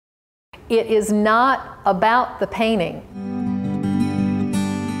It is not about the painting.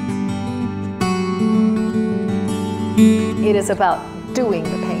 It is about doing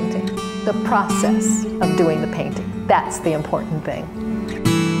the painting, the process of doing the painting. That's the important thing.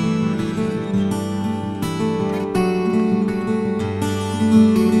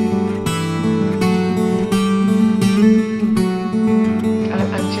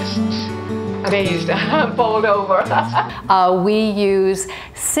 I'm just amazed. I'm bowled over. We use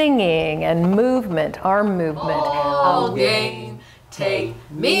singing and movement, arm movement. All game, take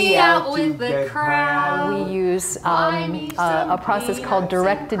me out with the crowd. We use a process called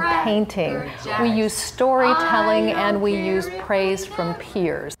directed painting. We use storytelling and we use praise from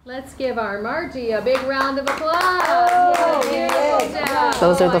peers. Let's give our Margie a big round of applause.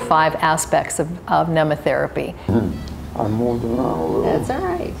 Those are the 5 aspects of nematherapy. I'm moving on a little. That's all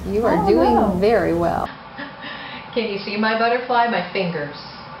right. You are doing very well. Can you see my butterfly? My fingers.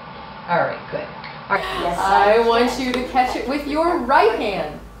 All right, good. All right. Yes, I want you to catch it with your right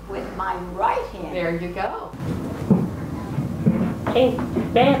hand. With my right hand. There you go. Hey,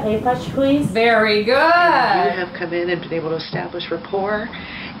 Bam, hey, touch please. Very good. You have come in and been able to establish rapport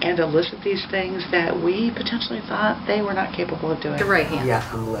and elicit these things that we potentially thought they were not capable of doing. Your right hand. Yeah,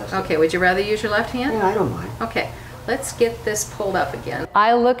 I'm left. Okay, would you rather use your left hand? Yeah, I don't mind. Okay, let's get this pulled up again.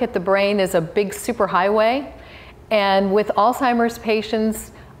 I look at the brain as a big superhighway, and with Alzheimer's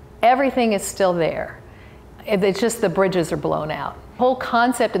patients, everything is still there. It's just the bridges are blown out. The whole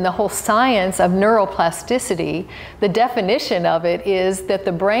concept and the whole science of neuroplasticity, the definition of it is that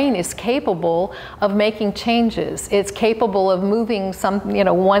the brain is capable of making changes. It's capable of moving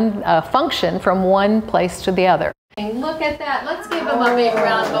one function from one place to the other. Look at that. Let's give him a big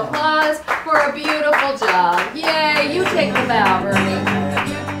round of applause for a beautiful job. Yay, you take the bow, Bernie.